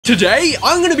Today,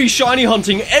 I'm going to be shiny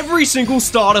hunting every single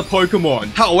starter Pokemon.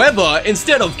 However,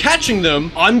 instead of catching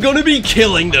them, I'm going to be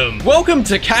killing them. Welcome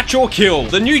to Catch or Kill,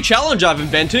 the new challenge I've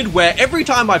invented where every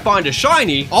time I find a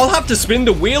shiny, I'll have to spin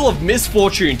the Wheel of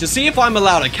Misfortune to see if I'm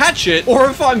allowed to catch it or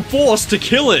if I'm forced to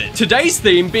kill it. Today's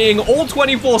theme being all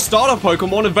 24 starter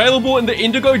Pokemon available in the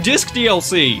Indigo Disc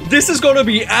DLC. This is going to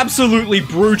be absolutely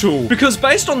brutal because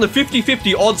based on the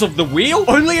 50-50 odds of the wheel,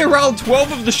 only around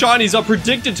 12 of the shinies are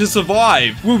predicted to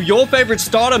survive. Will your favorite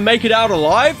starter make it out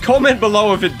alive? Comment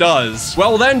below if it does.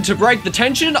 Well then, to break the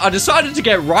tension, I decided to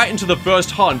get right into the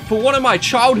first hunt for one of my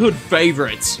childhood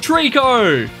favorites,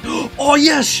 Trico. Oh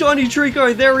yes, shiny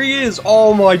Trico, there he is.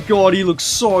 Oh my god, he looks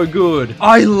so good.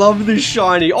 I love this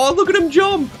shiny. Oh, look at him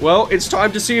jump. Well, it's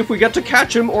time to see if we get to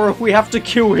catch him or if we have to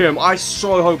kill him. I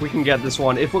so hope we can get this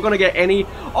one. If we're gonna get any...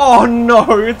 Oh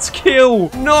no, it's kill.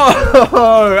 No,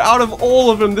 out of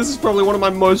all of them, this is probably one of my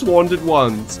most wanted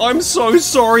ones. I'm so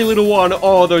sorry, little one.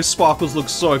 Oh, those sparkles look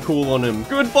so cool on him.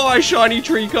 Goodbye, shiny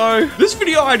Trico. This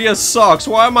video idea sucks.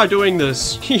 Why am I doing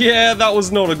this? Yeah, that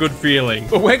was not a good feeling.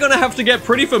 But we're gonna have to get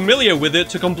pretty familiar with it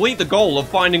to complete the goal of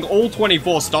finding all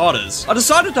 24 starters. I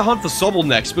decided to hunt for Sobble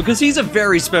next because he's a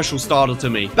very special starter to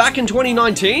me. Back in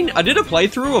 2019, I did a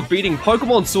playthrough of beating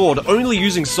Pokemon Sword only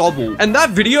using Sobble, and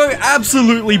that video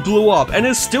absolutely blew up and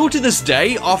is still to this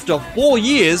day, after 4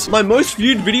 years, my most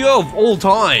viewed video of all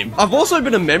time. I've also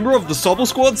been a member of the Sobble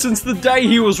squad since the day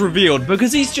he was revealed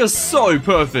because he's just so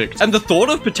perfect, and the thought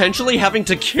of potentially having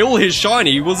to kill his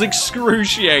shiny was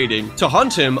excruciating. To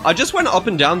hunt him, I just went up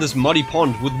and down this muddy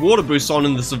pond with water boosts on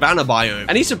in the savanna biome,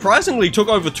 and he surprisingly took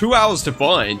over 2 hours to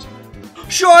find.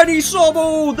 Shiny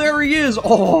Sobble! There he is!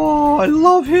 Oh, I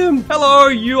love him! Hello,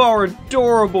 you are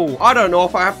adorable! I don't know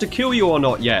if I have to kill you or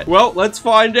not yet. Well, let's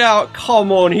find out. Come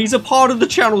on, he's a part of the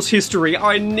channel's history.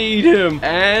 I need him.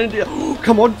 And...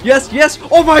 come on. Yes, yes!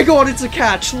 Oh my god, it's a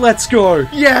catch! Let's go!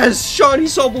 Yes! Shiny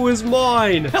Sobble is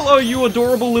mine! Hello, you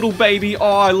adorable little baby.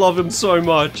 Oh, I love him so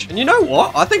much. And you know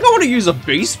what? I think I want to use a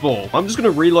Beast Ball. I'm just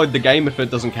going to reload the game if it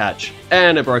doesn't catch.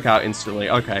 And it broke out instantly.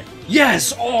 Okay.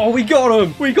 Yes! Oh, we got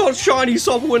him! We got Shiny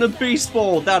Sobble in a Beast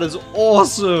Ball. That is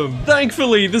awesome.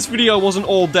 Thankfully, this video wasn't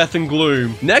all death and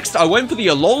gloom. Next, I went for the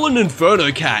Alolan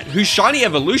Inferno Cat, whose shiny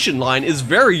evolution line is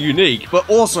very unique, but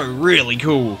also really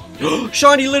cool.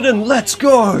 Shiny Litten, let's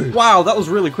go! Wow, that was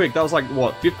really quick. That was like,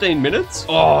 what, 15 minutes?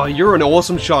 Oh, you're an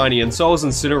awesome shiny, and so is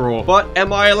Incineroar. But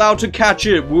am I allowed to catch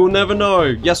it? We'll never know.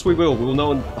 Yes, we will. We'll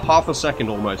know in half a second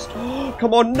almost.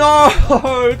 Come on, no!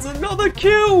 It's another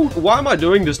kill! Why am I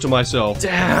doing this to myself?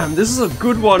 Damn, this is a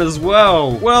good one as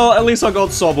well. Well, at least I got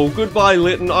Sobble. Goodbye,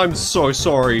 Litten. I'm so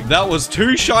sorry. That was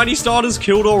 2 shiny starters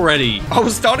killed already. I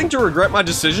was starting to regret my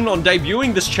decision on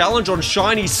debuting this challenge on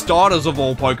shiny starters of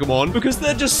all Pokemon because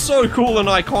they're just so cool and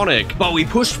iconic. But we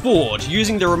pushed forward,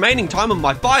 using the remaining time of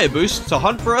my fire boost to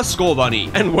hunt for a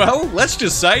Scorbunny. And well, let's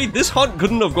just say this hunt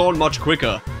couldn't have gone much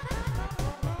quicker.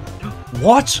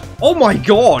 What? Oh my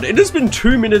god, it has been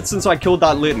 2 minutes since I killed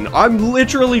that Litten. I'm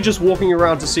literally just walking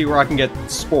around to see where I can get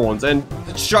spawns and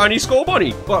shiny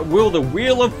Scorbunny. But will the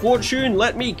Wheel of Fortune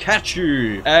let me catch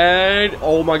you? And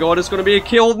oh my god, it's gonna be a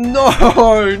kill.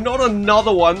 No, not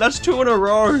another one. That's 2 in a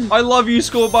row. I love you,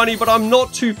 Scorbunny, but I'm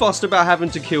not too fussed about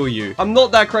having to kill you. I'm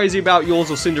not that crazy about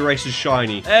yours or Cinderace's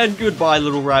shiny. And goodbye,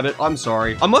 little rabbit. I'm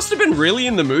sorry. I must have been really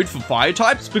in the mood for fire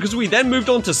types because we then moved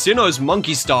on to Sinnoh's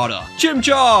monkey starter,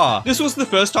 Chimchar. This was the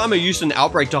first time I used an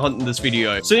Outbreak to hunt in this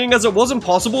video, seeing as it wasn't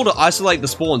possible to isolate the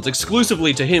spawns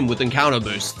exclusively to him with encounter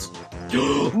boosts.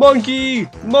 Monkey!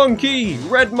 Monkey!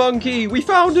 Red monkey! We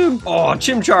found him! Oh,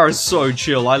 Chimchar is so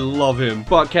chill. I love him.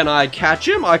 But can I catch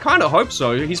him? I kind of hope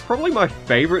so. He's probably my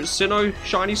favorite Sinnoh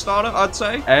shiny starter, I'd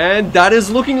say. And that is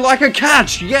looking like a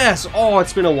catch! Yes! Oh,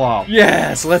 it's been a while.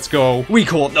 Yes, let's go. We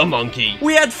caught the monkey.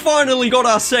 We had finally got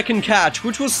our second catch,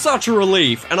 which was such a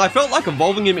relief. And I felt like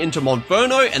evolving him into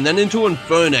Monferno and then into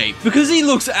Infernape, because he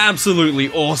looks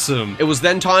absolutely awesome. It was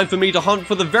then time for me to hunt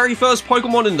for the very first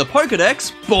Pokemon in the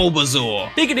Pokedex, Bulbasaur.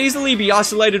 He could easily be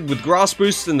isolated with grass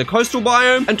boosts in the coastal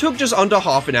biome and took just under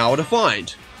half an hour to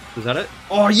find. Is that it?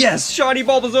 Oh yes, shiny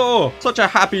Bulbasaur! Such a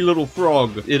happy little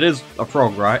frog. It is a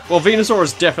frog, right? Well, Venusaur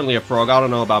is definitely a frog. I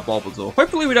don't know about Bulbasaur.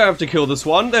 Hopefully we don't have to kill this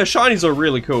one. Their shinies are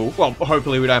really cool. Well,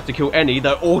 hopefully we don't have to kill any.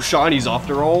 They're all shinies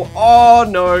after all. Oh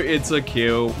no, it's a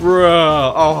kill.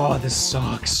 Bruh. Oh, this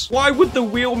sucks. Why would the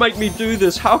wheel make me do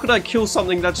this? How could I kill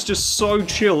something that's just so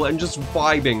chill and just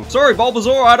vibing? Sorry,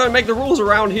 Bulbasaur, I don't make the rules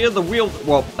around here. The wheel...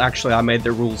 Well, actually, I made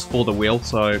the rules for the wheel,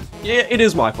 so... yeah, it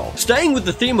is my fault. Staying with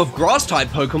the theme of grass-type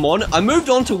Pokemon, I moved moved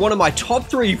on to one of my top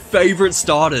 3 favorite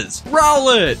starters,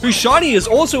 Rowlet, whose shiny is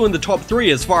also in the top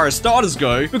 3 as far as starters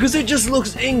go because it just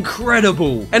looks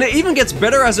incredible. And it even gets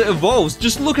better as it evolves.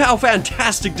 Just look how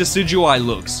fantastic Decidueye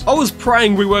looks. I was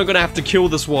praying we weren't gonna have to kill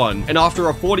this one, and after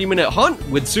a 40-minute hunt,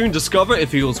 we'd soon discover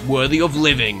if he was worthy of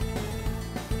living.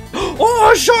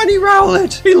 Oh, shiny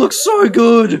Rowlet! He looks so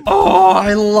good! Oh,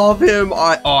 I love him!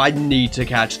 I need to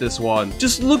catch this one.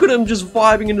 Just look at him just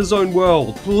vibing in his own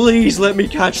world. Please let me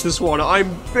catch this one.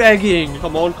 I'm begging.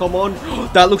 Come on, come on.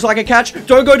 That looks like a catch.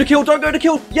 Don't go to kill, don't go to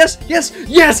kill. Yes, yes,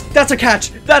 yes! That's a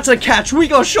catch! That's a catch! We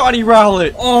got shiny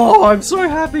Rowlet! Oh, I'm so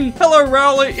happy. Hello,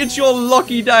 Rowlet. It's your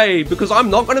lucky day because I'm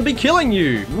not going to be killing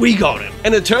you. We got him.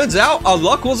 And it turns out our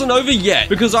luck wasn't over yet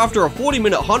because after a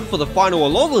 40-minute hunt for the final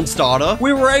Alolan starter,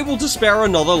 we were able to spare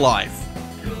another life.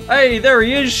 Hey, there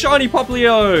he is, shiny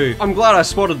Poplio. I'm glad I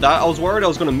spotted that. I was worried I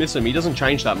was gonna miss him. He doesn't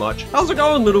change that much. How's it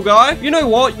going, little guy? You know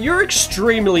what? You're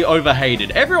extremely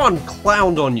overhated. Everyone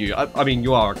clowned on you. I mean,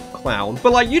 you are a clown,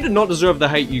 but like, you did not deserve the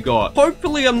hate you got.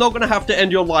 Hopefully, I'm not gonna have to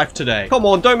end your life today. Come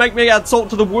on, don't make me add salt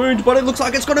to the wound, but it looks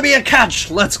like it's gonna be a catch.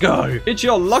 Let's go. It's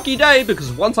your lucky day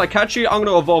because once I catch you, I'm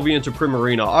gonna evolve you into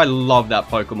Primarina. I love that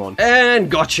Pokemon. And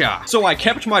gotcha. So I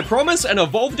kept my promise and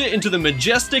evolved it into the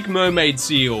majestic mermaid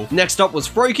seal. Next up was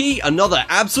Froakie, another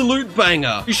absolute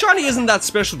banger. His shiny isn't that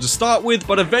special to start with,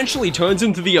 but eventually turns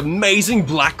into the amazing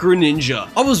Black Greninja.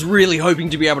 I was really hoping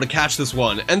to be able to catch this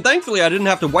one, and thankfully I didn't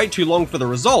have to wait too long for the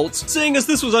results, seeing as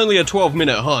this was only a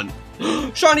 12-minute hunt.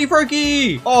 Shiny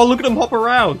Froakie! Oh, look at him hop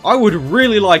around. I would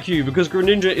really like you because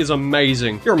Greninja is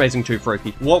amazing. You're amazing too,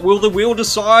 Froakie. What will the wheel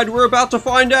decide? We're about to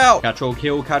find out. Catch or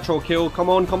kill, catch or kill. Come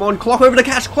on, come on. Clock over the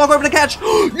catch, clock over the catch.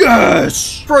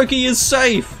 Yes! Froakie is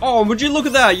safe. Oh, would you look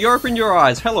at that? You open your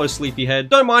eyes. Hello, sleepyhead.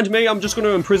 Don't mind me. I'm just going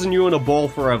to imprison you in a ball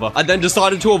forever. I then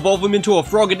decided to evolve him into a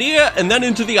Frogadier and then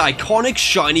into the iconic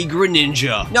shiny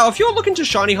Greninja. Now, if you're looking to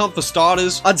shiny hunt for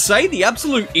starters, I'd say the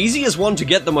absolute easiest one to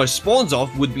get the most spawns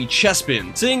off would be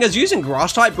Chespin, seeing as using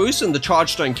Grass-type boosts in the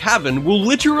Chargestone Cavern will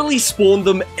literally spawn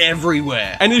them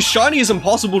everywhere, and his shiny is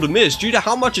impossible to miss due to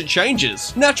how much it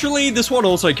changes. Naturally, this one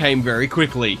also came very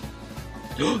quickly.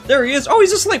 There he is. Oh,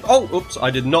 he's asleep. Oh, oops.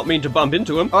 I did not mean to bump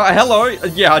into him. Hello.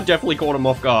 Yeah, I definitely caught him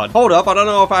off guard. Hold up. I don't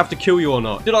know if I have to kill you or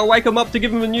not. Did I wake him up to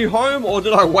give him a new home, or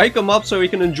did I wake him up so he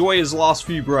can enjoy his last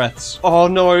few breaths? Oh,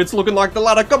 no. It's looking like the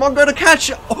ladder. Come on, go to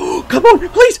catch. Oh, come on.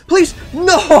 Please, please.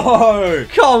 No.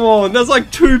 Come on. That's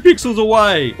like 2 pixels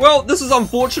away. Well, this is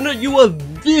unfortunate. You were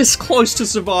this close to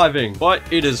surviving, but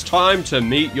it is time to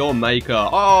meet your maker.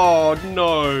 Oh,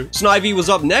 no. Snivy was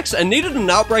up next and needed an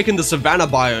outbreak in the Savannah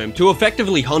biome to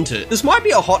effectively hunt it. This might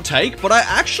be a hot take, but I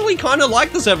actually kind of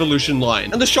like this evolution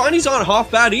line, and the shinies aren't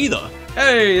half bad either.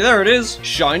 Hey, there it is.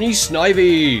 Shiny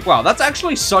Snivy. Wow, that's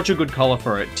actually such a good color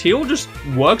for it. Teal just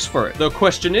works for it. The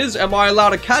question is, am I allowed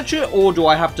to catch it, or do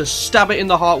I have to stab it in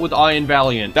the heart with Iron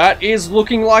Valiant? That is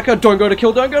looking like a don't go to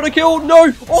kill, don't go to kill.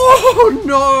 No. Oh,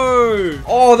 no.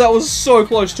 Oh, that was so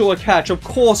close to a catch. Of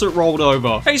course it rolled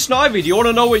over. Hey, Snivy, do you want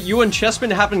to know what you and Chespin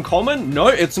have in common? No,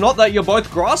 it's not that you're both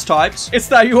grass types. It's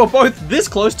that you are both this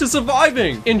close to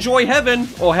surviving. Enjoy heaven.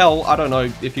 Or hell, I don't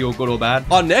know if you're good or bad.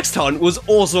 Our next hunt was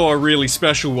also a really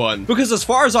special one, because as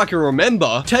far as I can remember,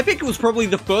 Tepig was probably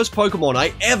the first Pokemon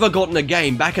I ever got in a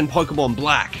game back in Pokemon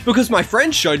Black, because my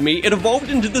friend showed me it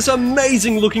evolved into this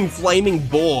amazing looking flaming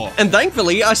boar, and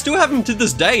thankfully I still have him to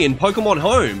this day in Pokemon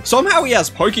Home. Somehow he has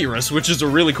Pokerus, which is a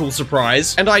really cool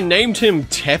surprise, and I named him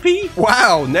Teppy?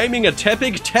 Wow, naming a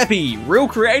Tepig Teppy. Real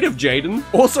creative, Jayden.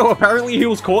 Also, apparently he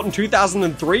was caught in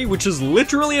 2003, which is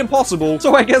literally impossible,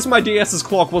 so I guess my DS's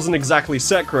clock wasn't exactly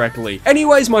set correctly.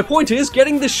 Anyways, my point is,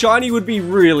 getting this shiny would be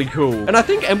really cool, and I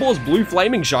think Embor's blue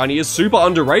flaming shiny is super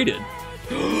underrated.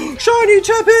 Shiny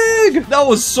Tepig! That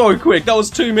was so quick. That was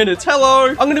 2 minutes. Hello.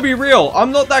 I'm gonna be real. I'm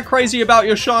not that crazy about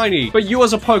your shiny, but you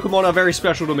as a Pokemon are very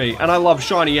special to me, and I love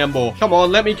shiny Embor. Come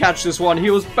on, let me catch this one. He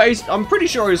was based, I'm pretty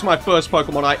sure he was my first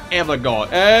Pokemon I ever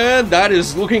got. And that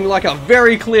is looking like a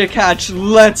very clear catch.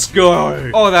 Let's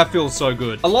go. Oh, that feels so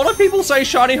good. A lot of people say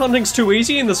shiny hunting's too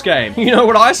easy in this game. You know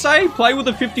what I say? Play with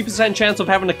a 50% chance of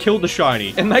having to kill the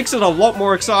shiny. It makes it a lot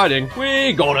more exciting.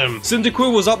 We got him.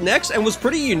 Cyndaquil was up next and was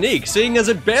pretty unique, seeing as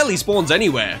it barely spawns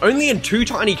anywhere. Only in 2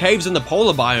 tiny caves in the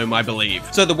polar biome, I believe.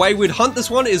 So the way we'd hunt this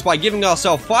one is by giving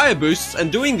ourselves fire boosts and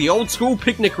doing the old school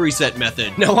picnic reset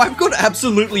method. Now, I've got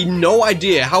absolutely no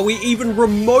idea how we even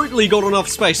remotely got enough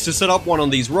space to set up one on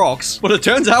these rocks, but it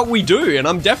turns out we do, and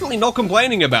I'm definitely not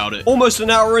complaining about it. Almost an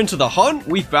hour into the hunt,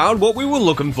 we found what we were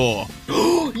looking for.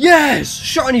 Yes!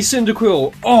 Shiny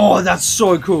Cyndaquil. Oh, that's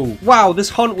so cool. Wow, this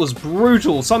hunt was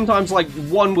brutal. Sometimes, like,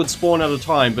 one would spawn at a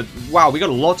time, but wow, we got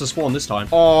a lot to spawn this time.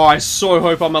 Oh, I so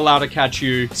hope I'm allowed to catch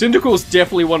you. Cyndaquil's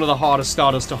definitely one of the hardest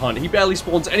starters to hunt. He barely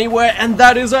spawns anywhere, and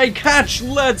that is a catch.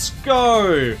 Let's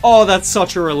go. Oh, that's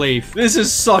such a relief. This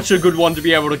is such a good one to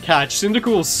be able to catch.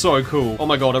 Cyndaquil's so cool. Oh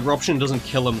my god, Eruption doesn't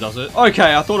kill him, does it?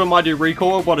 Okay, I thought it might do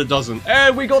recoil, but it doesn't.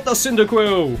 And we got the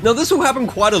Cyndaquil. Now, this will happen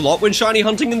quite a lot when shiny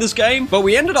hunting in this game, but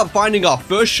we ended up finding our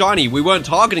first shiny we weren't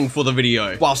targeting for the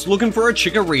video, whilst looking for a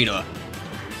Chikorita.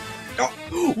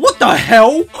 Oh, what the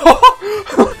hell?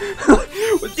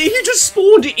 He just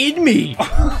spawned in me.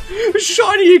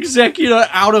 Shiny Executor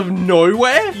out of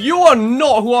nowhere? You are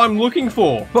not who I'm looking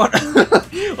for. But,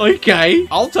 okay,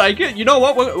 I'll take it. You know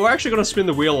what? We're actually going to spin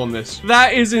the wheel on this.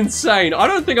 That is insane. I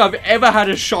don't think I've ever had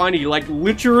a shiny, like,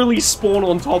 literally spawn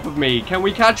on top of me. Can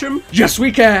we catch him? Yes,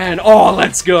 we can. Oh,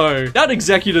 let's go. That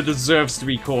Executor deserves to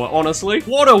be caught, honestly.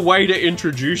 What a way to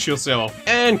introduce yourself.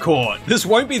 And caught. This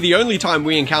won't be the only time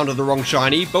we encounter the wrong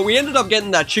shiny, but we ended up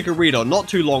getting that Chikorita not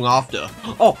too long after.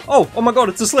 Oh my god,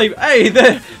 it's asleep. Hey,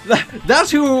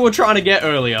 that's who we were trying to get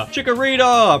earlier.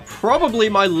 Chikorita, probably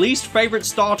my least favorite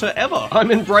starter ever.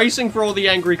 I'm embracing for all the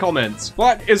angry comments.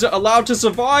 But is it allowed to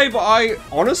survive? I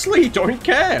honestly don't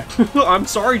care. I'm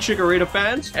sorry, Chikorita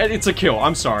fans. And it's a kill,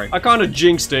 I'm sorry. I kind of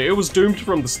jinxed it. It was doomed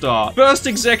from the start. First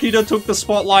Executor took the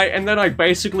spotlight, and then I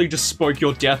basically just spoke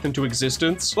your death into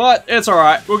existence. But it's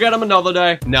alright. We'll get him another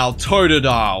day. Now,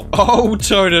 Totodile. Oh,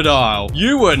 Totodile.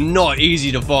 You were not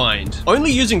easy to find.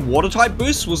 Only using water-type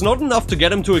boosts was not enough to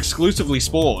get him to exclusively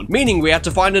spawn, meaning we had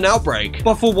to find an outbreak.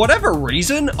 But for whatever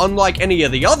reason, unlike any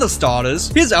of the other starters,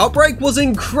 his outbreak was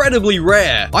incredibly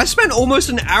rare. I spent almost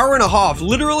an hour and a half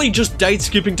literally just date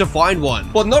skipping to find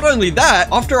one. But not only that,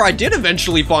 after I did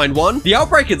eventually find one, the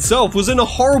outbreak itself was in a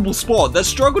horrible spot that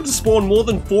struggled to spawn more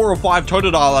than 4 or 5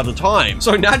 Totodile at a time.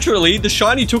 So naturally, the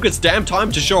shiny took its damn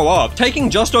time to show up, taking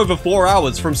just over 4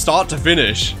 hours from start to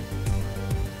finish.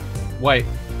 Wait.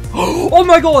 Oh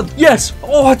my god, yes!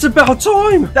 Oh, it's about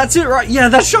time! That's it, right? Yeah,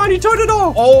 that's shiny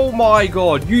Totodile! Oh my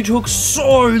god, you took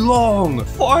so long!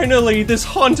 Finally, this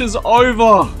hunt is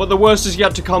over! But the worst is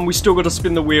yet to come, we still gotta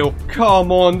spin the wheel.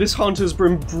 Come on, this hunt has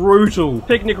been brutal.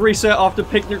 Picnic reset after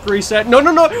picnic reset. No!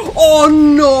 Oh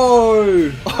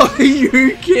no! Are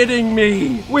you kidding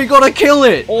me? We gotta kill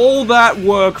it! All that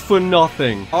work for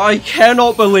nothing. I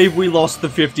cannot believe we lost the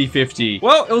 50-50.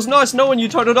 Well, it was nice knowing you,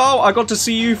 Totodile. I got to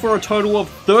see you for a total of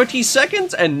 30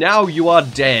 seconds, and now you are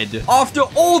dead. After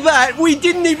all that, we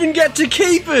didn't even get to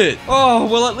keep it. Oh,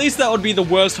 well, at least that would be the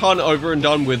worst hunt over and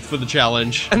done with for the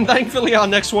challenge. And thankfully, our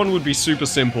next one would be super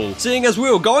simple, seeing as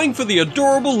we were going for the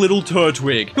adorable little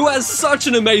Turtwig, who has such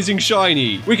an amazing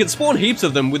shiny. We can spawn heaps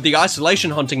of them with the isolation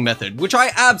hunting method, which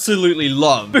I absolutely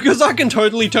love, because I can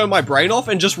totally turn my brain off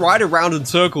and just ride around in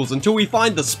circles until we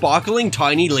find the sparkling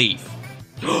tiny leaf.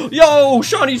 Yo,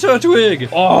 shiny Turtwig!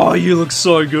 Oh, you look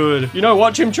so good. You know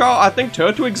what, Chimchar? I think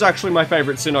Turtwig's actually my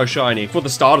favorite Sinnoh shiny, for the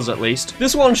starters at least.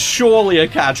 This one's surely a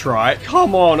catch, right?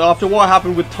 Come on, after what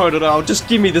happened with Totodile, just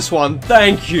give me this one.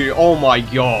 Thank you. Oh my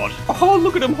god. Oh,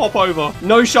 look at him hop over.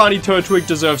 No shiny Turtwig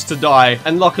deserves to die,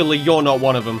 and luckily you're not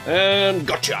one of them. And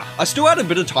gotcha. I still had a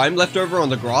bit of time left over on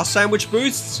the grass sandwich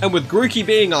boosts, and with Grookey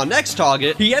being our next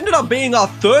target, he ended up being our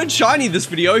third shiny this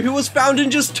video who was found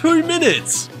in just 2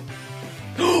 minutes.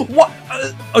 What?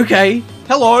 Okay.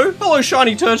 Hello? Hello,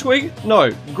 shiny Turtwig.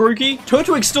 No, Grookey.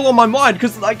 Turtwig's still on my mind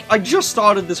because, like, I just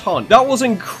started this hunt. That was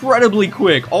incredibly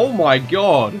quick. Oh my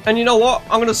god. And you know what?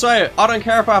 I'm gonna say it. I don't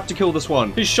care if I have to kill this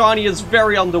one. His shiny is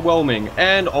very underwhelming.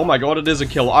 And, oh my god, it is a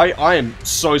kill. I am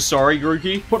so sorry,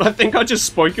 Grookey, but I think I just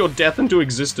spoke your death into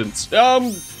existence.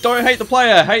 Don't hate the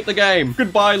player. Hate the game.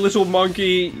 Goodbye, little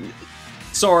monkey.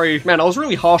 Sorry. Man, I was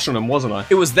really harsh on him, wasn't I?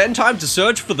 It was then time to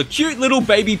search for the cute little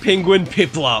baby penguin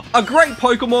Piplup, a great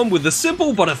Pokemon with a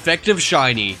simple but effective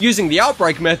shiny. Using the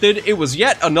outbreak method, it was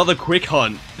yet another quick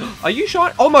hunt. Are you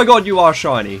shiny? Oh my god, you are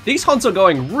shiny. These hunts are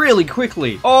going really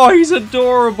quickly. Oh, he's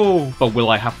adorable. But will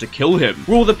I have to kill him?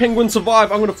 Will the penguin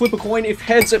survive? I'm gonna flip a coin. If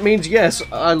heads, it means yes.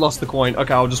 I lost the coin.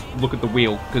 Okay, I'll just look at the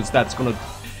wheel, because that's gonna...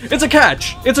 It's a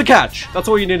catch! It's a catch! That's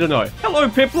all you need to know. Hello,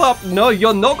 Piplup! No,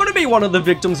 you're not gonna be one of the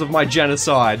victims of my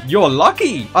genocide. You're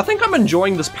lucky! I think I'm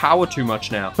enjoying this power too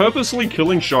much now. Purposely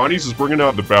killing shinies is bringing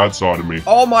out the bad side of me.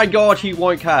 Oh my god, he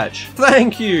won't catch.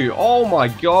 Thank you! Oh my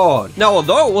god. Now,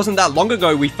 although it wasn't that long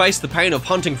ago we faced the pain of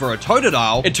hunting for a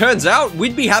Totodile, it turns out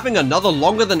we'd be having another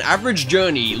longer than average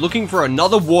journey looking for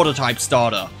another water-type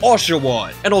starter,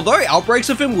 Oshawott. And although outbreaks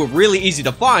of him were really easy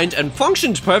to find and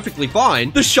functioned perfectly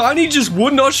fine, the shiny just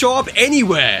would not not show up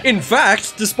anywhere. In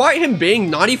fact, despite him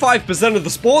being 95% of the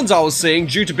spawns I was seeing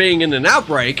due to being in an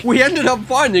outbreak, we ended up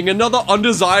finding another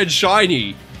undesired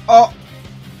shiny. Oh,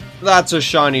 that's a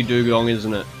shiny dugong,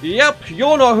 isn't it? Yep,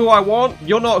 you're not who I want.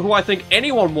 You're not who I think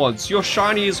anyone wants. Your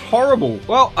shiny is horrible.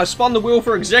 Well, I spun the wheel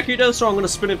for Executor, so I'm gonna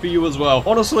spin it for you as well.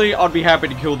 Honestly, I'd be happy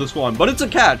to kill this one, but it's a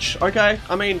catch, okay?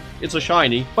 I mean, it's a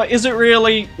shiny, but is it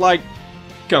really, like...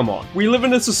 Come on. We live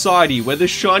in a society where this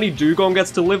shiny dugong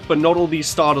gets to live, but not all these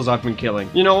starters I've been killing.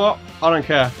 You know what? I don't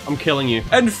care. I'm killing you.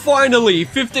 And finally,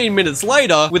 15 minutes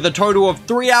later, with a total of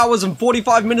 3 hours and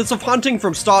 45 minutes of hunting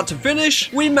from start to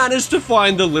finish, we managed to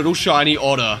find the little shiny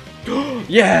otter.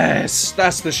 Yes,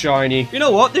 that's the shiny. You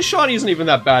know what? This shiny isn't even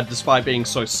that bad despite being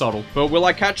so subtle. But will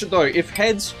I catch it though? If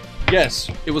heads... Yes,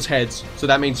 it was heads, so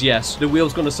that means yes. The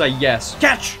wheel's gonna say yes.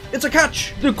 Catch! It's a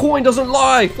catch! The coin doesn't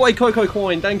lie! Wait, Coco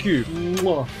coin, thank you.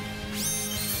 Mwah.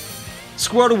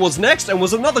 Squirtle was next and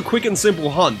was another quick and simple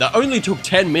hunt that only took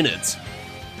 10 minutes.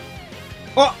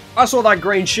 Oh, I saw that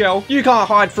green shell. You can't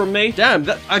hide from me. Damn,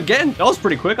 that was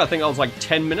pretty quick. I think I was like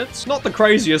 10 minutes. Not the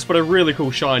craziest, but a really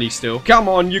cool shiny still. Come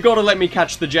on, you gotta let me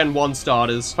catch the Gen 1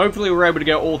 starters. Hopefully we're able to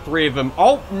get all 3 of them.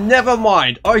 Oh, never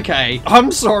mind. Okay,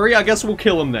 I'm sorry. I guess we'll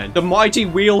kill them then. The mighty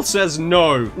wheel says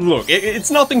no. Look,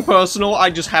 it's nothing personal. I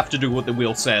just have to do what the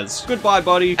wheel says. Goodbye,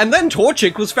 buddy. And then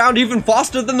Torchic was found even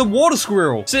faster than the water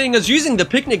squirrel, seeing as using the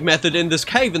picnic method in this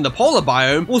cave in the polar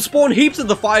biome will spawn heaps of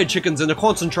the fire chickens in a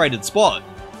concentrated spot.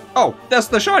 Oh, that's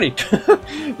the shiny.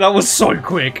 That was so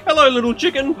quick. Hello, little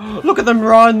chicken. Look at them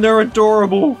run. They're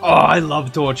adorable. Oh, I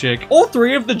love Torchic. All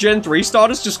 3 of the Gen 3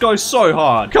 starters just go so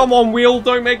hard. Come on, Wheel.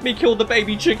 Don't make me kill the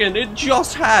baby chicken. It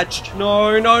just hatched.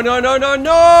 No, no, no, no, no,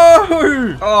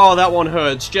 no. Oh, that one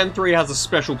hurts. Gen 3 has a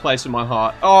special place in my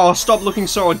heart. Oh, stop looking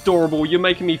so adorable. You're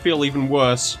making me feel even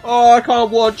worse. Oh, I can't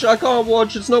watch. I can't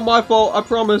watch. It's not my fault. I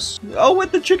promise. Oh,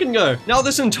 where'd the chicken go? Now,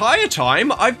 this entire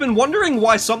time, I've been wondering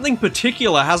why something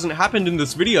particular hasn't happened in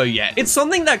this video yet. It's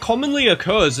something that commonly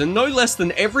occurs in no less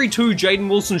than every 2 Jayden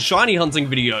Wilson shiny hunting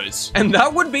videos, and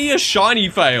that would be a shiny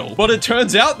fail. But it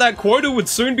turns out that quota would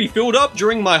soon be filled up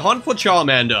during my hunt for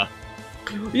Charmander.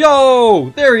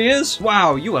 Yo, there he is.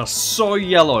 Wow, you are so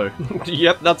yellow.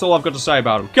 Yep, that's all I've got to say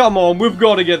about him. Come on, we've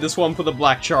got to get this one for the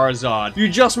Black Charizard. You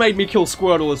just made me kill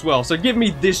Squirtle as well, so give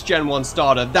me this Gen 1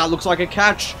 starter. That looks like a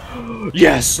catch.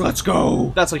 Yes, let's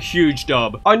go. That's a huge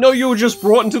dub. I know you were just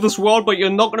brought into this world, but you're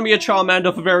not going to be a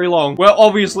Charmander for very long. We're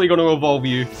obviously going to evolve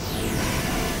you.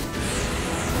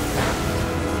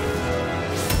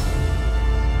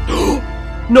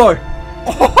 No.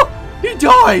 He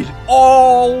died!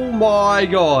 Oh my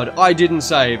god. I didn't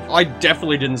save. I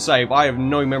definitely didn't save. I have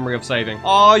no memory of saving.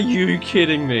 Are you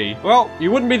kidding me? Well,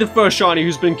 you wouldn't be the first shiny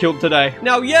who's been killed today.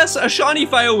 Now, yes, a shiny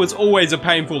fail was always a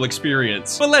painful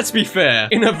experience. But let's be fair.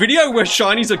 In a video where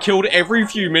shinies are killed every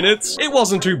few minutes, it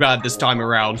wasn't too bad this time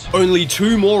around. Only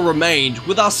 2 more remained,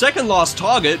 with our second last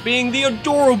target being the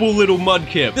adorable little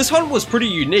Mudkip. This hunt was pretty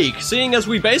unique, seeing as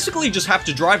we basically just have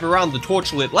to drive around the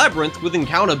torchlit labyrinth with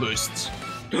encounter boosts.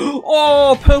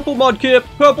 Oh, purple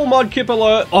Mudkip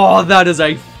alert. Oh, that is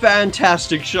a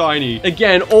fantastic shiny.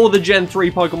 Again, all the Gen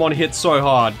 3 Pokemon hit so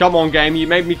hard. Come on, game. You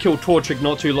made me kill Torchic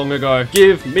not too long ago.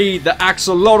 Give me the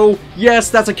Axolotl. Yes,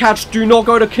 that's a catch. Do not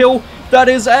go to kill. That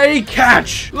is a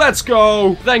catch. Let's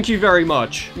go. Thank you very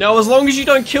much. Now, as long as you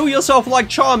don't kill yourself like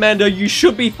Charmander, you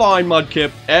should be fine,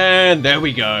 Mudkip. And there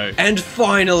we go. And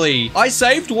finally, I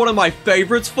saved one of my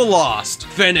favorites for last.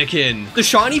 Fennekin. The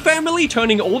shiny family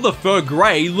turning all the fur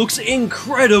gray looks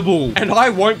incredible. And I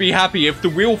won't be happy if the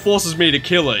wheel forces me to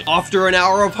kill it. After an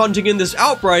hour of hunting in this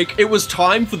outbreak, it was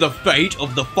time for the fate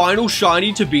of the final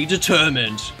shiny to be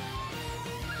determined.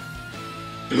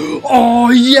 Oh,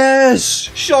 yes!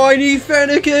 Shiny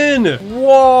Fennekin!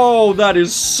 Whoa, that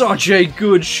is such a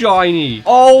good shiny.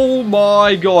 Oh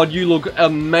my god, you look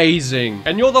amazing.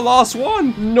 And you're the last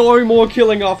one. No more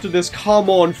killing after this. Come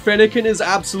on, Fennekin is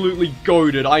absolutely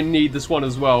goated. I need this one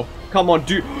as well. Come on,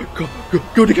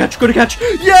 go to catch.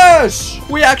 Yes!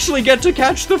 We actually get to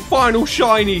catch the final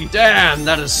shiny. Damn,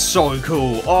 that is so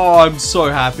cool. Oh, I'm so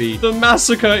happy. The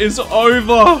massacre is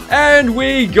over. And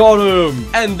we got him.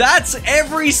 And that's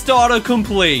every starter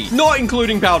complete, not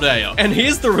including Paldea. And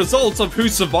here's the results of who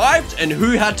survived and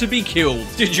who had to be killed.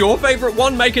 Did your favorite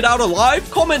one make it out alive?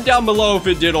 Comment down below if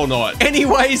it did or not.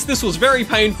 Anyways, this was very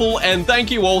painful, and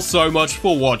thank you all so much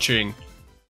for watching.